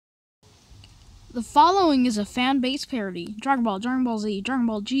The following is a fan-based parody. Dragon Ball, Dragon Ball Z, Dragon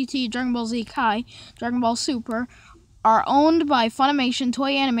Ball GT, Dragon Ball Z Kai, Dragon Ball Super are owned by Funimation,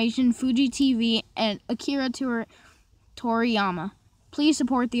 Toei Animation, Fuji TV, and Akira Toriyama. Please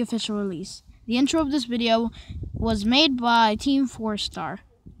support the official release. The intro of this video was made by TeamFourStar.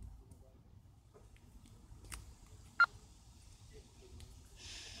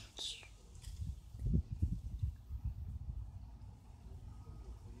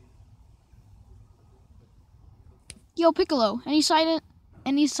 Yo, Piccolo, any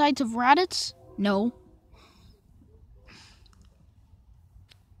sights of Raditz? No.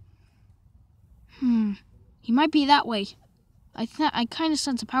 He might be that way. I kind of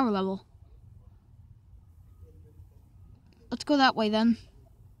sense a power level. Let's go that way then.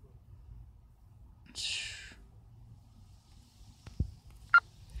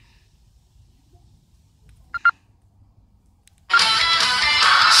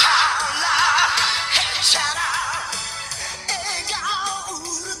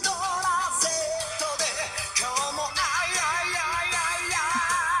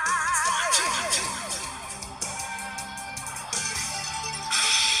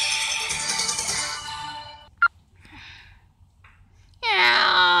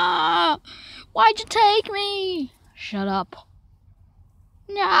 Why'd you take me? Shut up.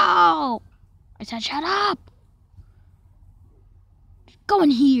 No! I said shut up! Go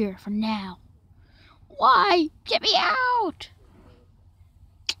in here for now. Why? Get me out!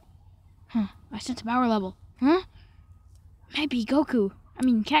 I sense a power level. Maybe Goku.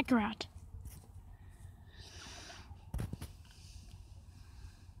 Kakarot.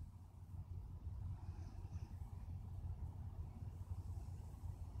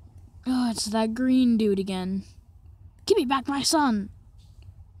 Oh, it's that green dude again. Give me back my son.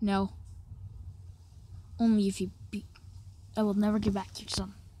 No. Only if you beat. I will never give back your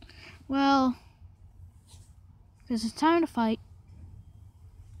son. Well, because it's time to fight.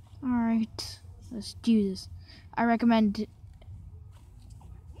 Alright, let's do this. I recommend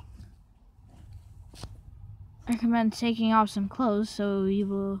taking off some clothes so you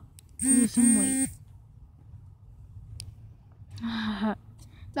will lose some weight.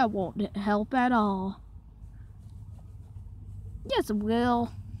 That won't help at all. Yes, it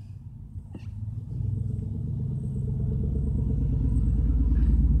will.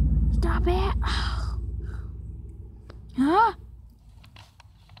 Stop it. Huh?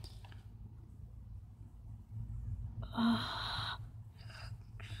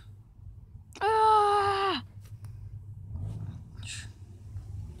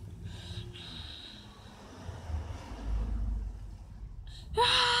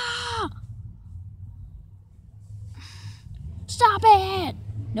 Stop it!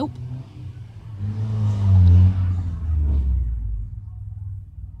 Nope.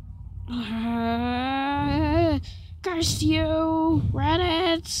 Curse you,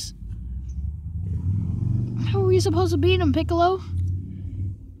 Raditz! How are we supposed to beat him, Piccolo?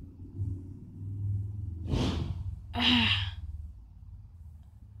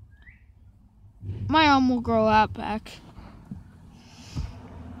 My arm will grow out back.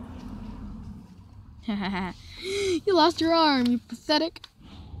 You lost your arm, you pathetic.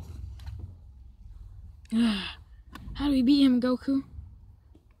 How do we beat him, Goku?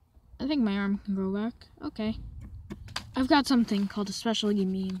 I think my arm can grow back. Okay. I've got something called a special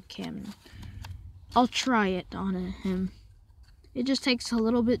beam cannon. I'll try it on him. It just takes a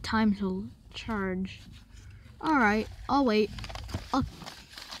little bit time to charge. Alright, I'll wait. I'll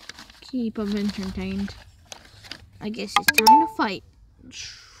keep him entertained. I guess it's time to fight.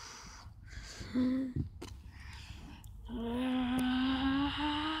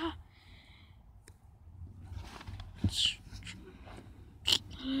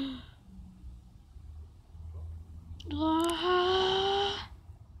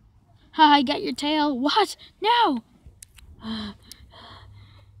 I got your tail. What? No!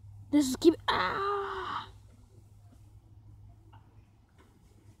 This is keep.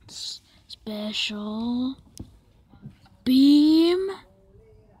 Special beam.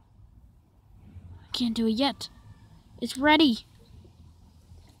 Can't do it yet. It's ready.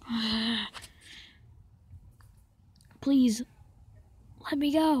 Please, let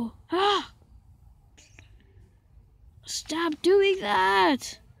me go. Stop doing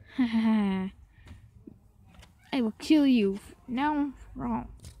that. I will kill you. Now, wrong.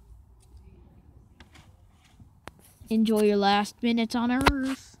 Enjoy your last minutes on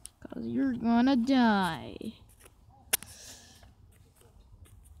Earth, because you're gonna die.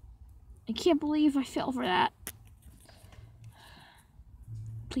 I can't believe I fell for that.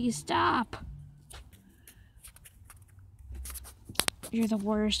 Please stop. You're the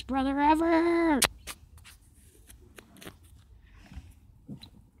worst brother ever!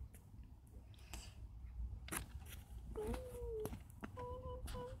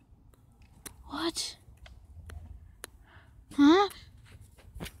 What? Huh?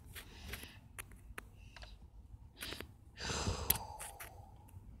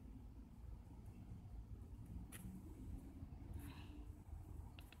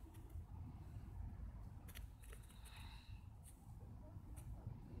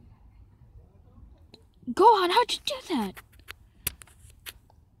 Gohan, how'd you do that?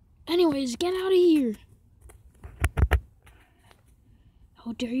 Anyways, get out of here.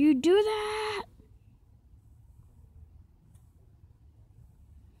 How dare you do that?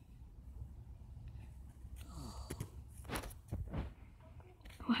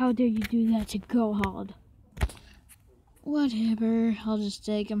 How dare you do that to Gohan? Whatever, I'll just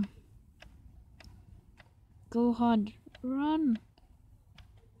take him. Gohan, run.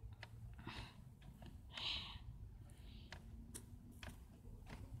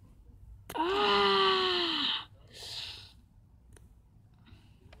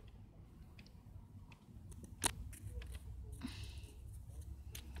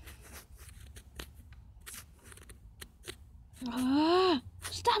 Ah!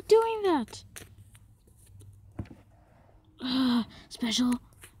 Stop doing that! Special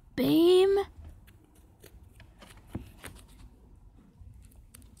beam.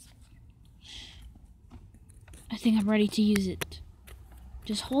 I think I'm ready to use it.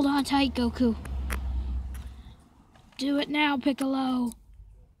 Just hold on tight, Goku. Do it now, Piccolo.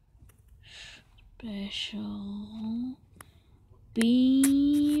 Special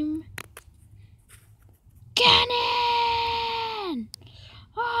beam cannon!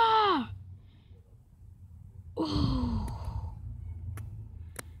 Ah! Ooh.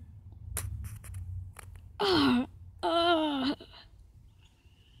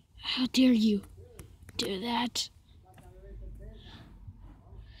 How dare you do that?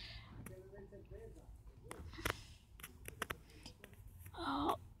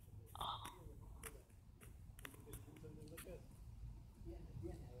 Oh.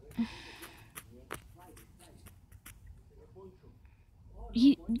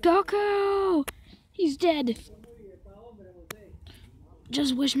 Goku! He's dead.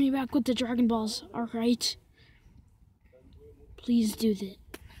 Just wish me back with the Dragon Balls, alright? Please do that.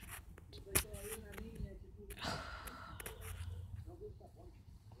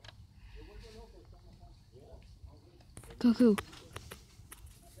 Goku.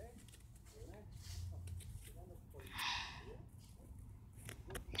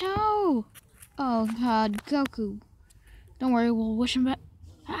 No! Oh God, Goku. Don't worry, we'll wish him back.